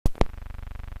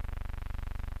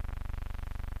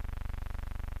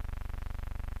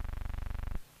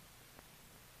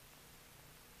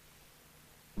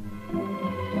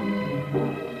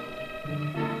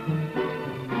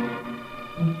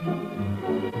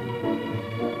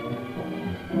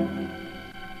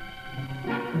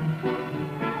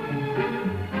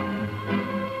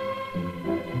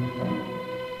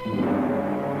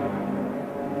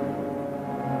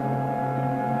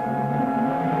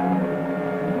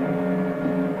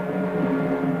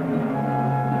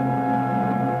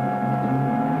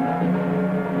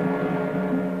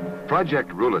Project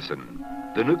Rulison,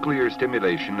 the nuclear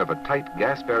stimulation of a tight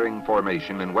gas-bearing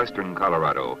formation in western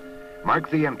Colorado,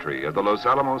 marked the entry of the Los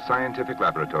Alamos Scientific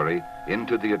Laboratory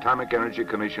into the Atomic Energy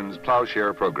Commission's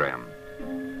Plowshare program.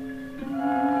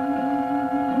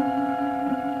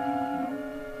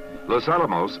 Los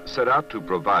Alamos set out to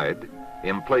provide,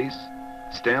 emplace,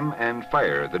 stem, and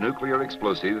fire the nuclear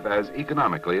explosive as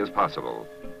economically as possible.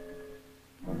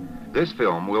 This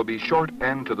film will be short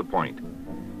and to the point,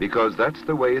 because that's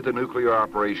the way the nuclear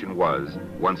operation was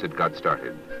once it got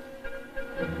started.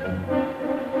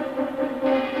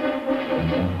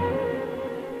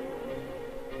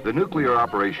 The nuclear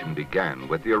operation began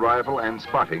with the arrival and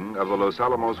spotting of the Los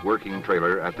Alamos working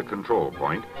trailer at the control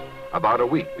point about a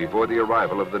week before the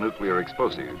arrival of the nuclear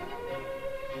explosive.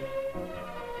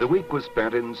 The week was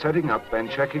spent in setting up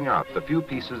and checking out the few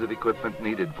pieces of equipment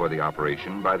needed for the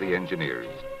operation by the engineers.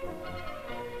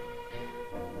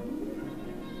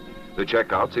 The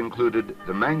checkouts included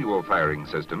the manual firing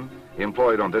system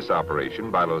employed on this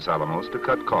operation by Los Alamos to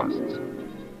cut costs.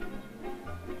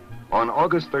 On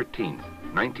August 13th,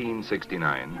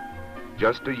 1969,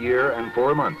 just a year and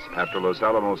 4 months after Los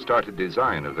Alamos started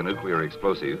design of the nuclear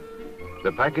explosive,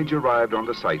 the package arrived on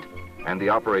the site and the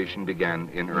operation began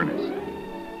in earnest.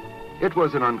 It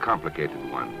was an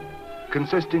uncomplicated one,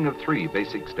 consisting of 3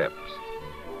 basic steps: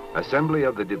 assembly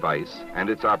of the device and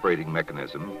its operating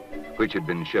mechanism, which had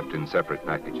been shipped in separate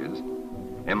packages,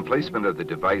 emplacement of the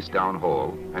device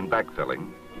downhole and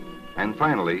backfilling, and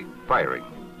finally, firing.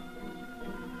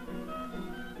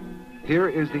 Here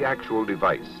is the actual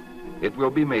device. It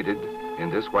will be mated in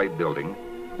this white building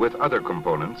with other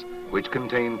components which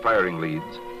contain firing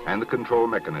leads and the control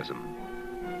mechanism.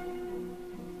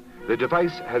 The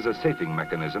device has a safing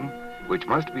mechanism which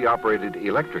must be operated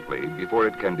electrically before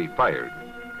it can be fired.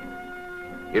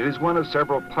 It is one of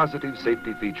several positive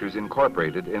safety features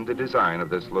incorporated in the design of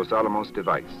this Los Alamos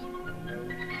device.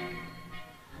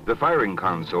 The firing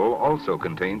console also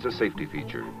contains a safety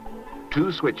feature.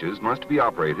 2 switches must be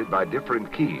operated by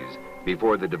different keys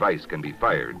before the device can be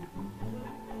fired.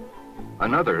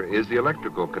 Another is the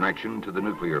electrical connection to the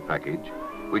nuclear package,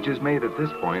 which is made at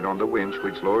this point on the winch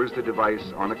which lowers the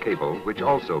device on a cable which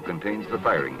also contains the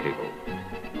firing cable.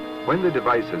 When the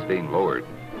device is being lowered,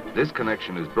 this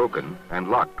connection is broken and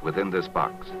locked within this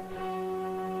box.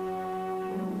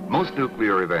 Most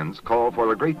nuclear events call for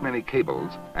a great many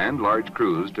cables and large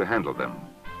crews to handle them.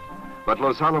 But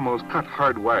Los Alamos cut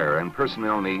hard wire and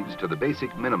personnel needs to the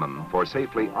basic minimum for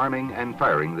safely arming and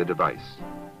firing the device.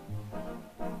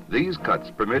 These cuts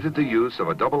permitted the use of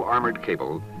a double armored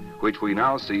cable, which we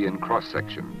now see in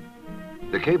cross-section.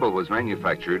 The cable was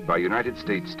manufactured by United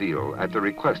States Steel at the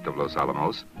request of Los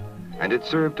Alamos, and it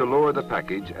served to lower the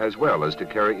package as well as to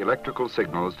carry electrical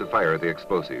signals to fire the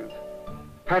explosive.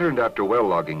 Patterned after well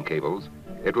logging cables,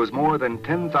 it was more than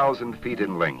 10,000 feet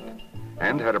in length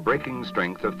and had a breaking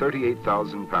strength of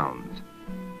 38,000 pounds.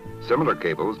 Similar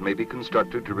cables may be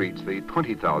constructed to reach the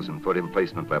 20,000-foot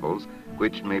emplacement levels,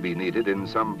 which may be needed in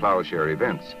some plowshare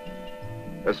events.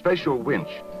 A special winch,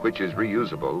 which is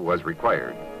reusable, was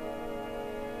required.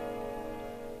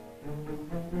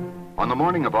 On the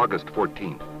morning of August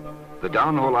 14th, the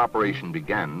downhole operation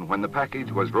began when the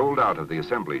package was rolled out of the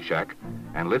assembly shack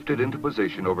and lifted into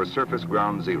position over surface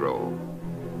ground zero.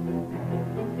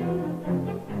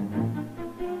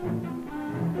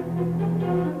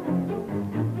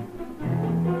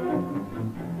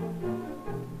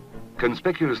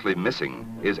 Conspicuously missing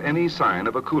is any sign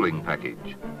of a cooling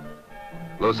package.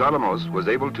 Los Alamos was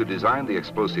able to design the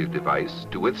explosive device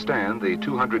to withstand the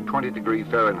 220-degree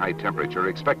Fahrenheit temperature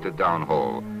expected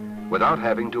downhole without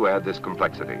having to add this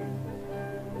complexity.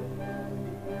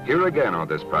 Here again on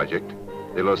this project,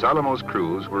 the Los Alamos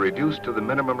crews were reduced to the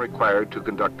minimum required to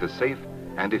conduct a safe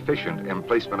and efficient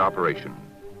emplacement operation.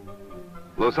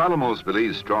 Los Alamos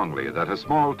believes strongly that a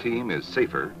small team is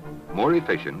safer, more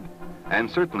efficient, and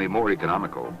certainly more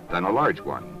economical than a large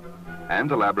one, and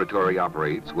the laboratory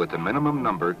operates with a minimum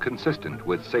number consistent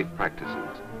with safe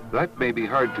practices. That may be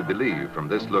hard to believe from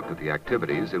this look at the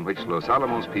activities in which Los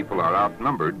Alamos people are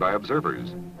outnumbered by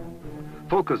observers.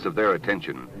 Focus of their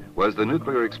attention was the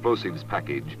nuclear explosives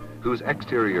package, whose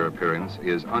exterior appearance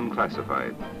is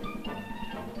unclassified.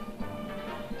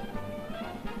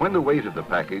 When the weight of the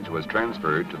package was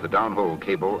transferred to the downhole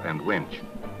cable and winch,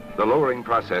 the lowering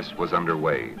process was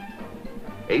underway.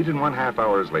 8½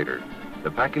 hours later,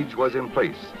 the package was in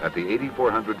place at the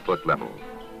 8,400-foot level.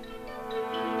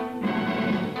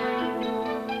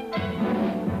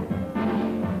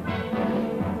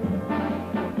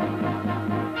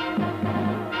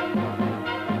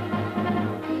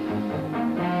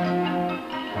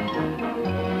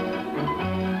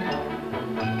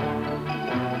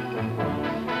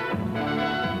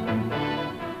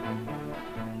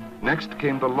 Next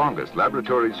came the longest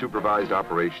laboratory-supervised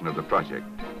operation of the project,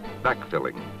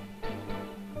 backfilling.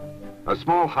 A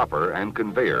small hopper and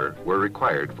conveyor were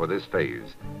required for this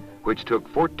phase, which took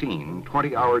 14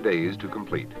 20-hour days to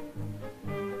complete.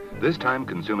 This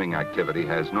time-consuming activity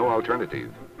has no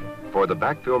alternative, for the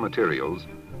backfill materials,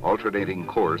 alternating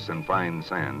coarse and fine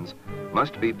sands,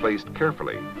 must be placed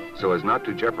carefully so as not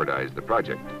to jeopardize the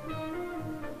project.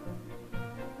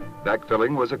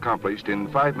 Backfilling was accomplished in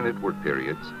 5-minute work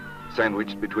periods,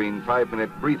 sandwiched between 5-minute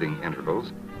breathing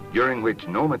intervals, during which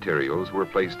no materials were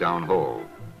placed down hole.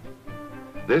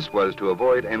 This was to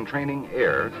avoid entraining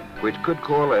air, which could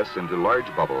coalesce into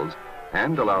large bubbles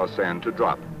and allow sand to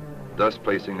drop, thus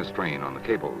placing a strain on the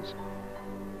cables.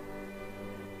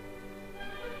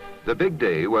 The big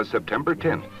day was September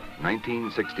 10th,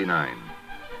 1969,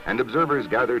 and observers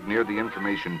gathered near the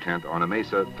information tent on a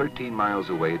mesa 13 miles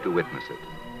away to witness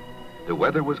it. The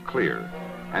weather was clear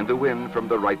and the wind from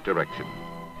the right direction.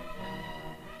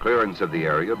 Clearance of the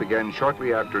area began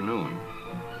shortly after noon,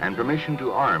 and permission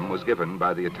to arm was given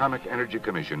by the Atomic Energy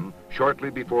Commission shortly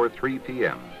before 3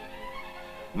 p.m.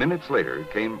 Minutes later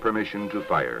came permission to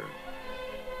fire.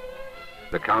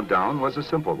 The countdown was a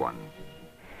simple one.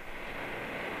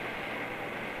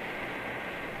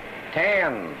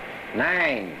 10,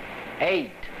 9,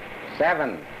 8,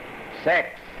 7, 6,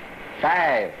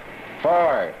 5,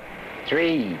 4,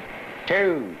 3,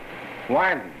 2,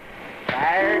 1,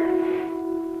 fire!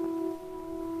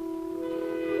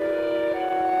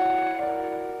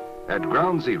 At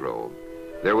ground zero,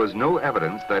 there was no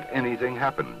evidence that anything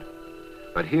happened.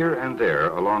 But here and there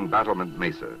along Battlement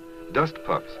Mesa, dust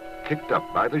puffs kicked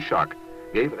up by the shock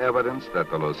gave evidence that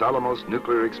the Los Alamos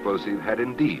nuclear explosive had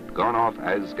indeed gone off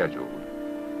as scheduled.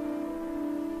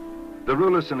 The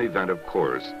Rulison event, of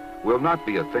course, will not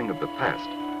be a thing of the past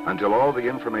until all the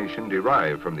information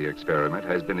derived from the experiment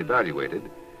has been evaluated,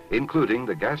 including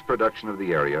the gas production of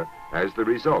the area as the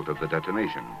result of the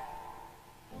detonation.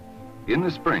 In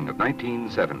the spring of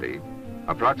 1970,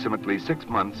 approximately 6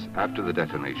 months after the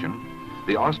detonation,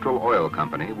 the Austral Oil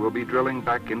Company will be drilling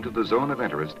back into the zone of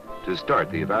interest to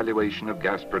start the evaluation of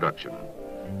gas production.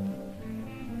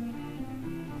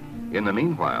 In the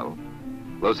meanwhile,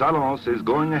 Los Alamos is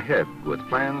going ahead with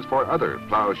plans for other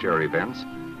Plowshare events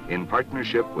in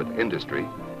partnership with industry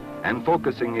and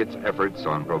focusing its efforts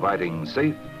on providing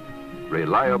safe,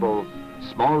 reliable,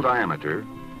 small diameter,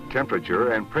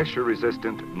 temperature and pressure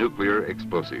resistant nuclear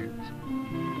explosives.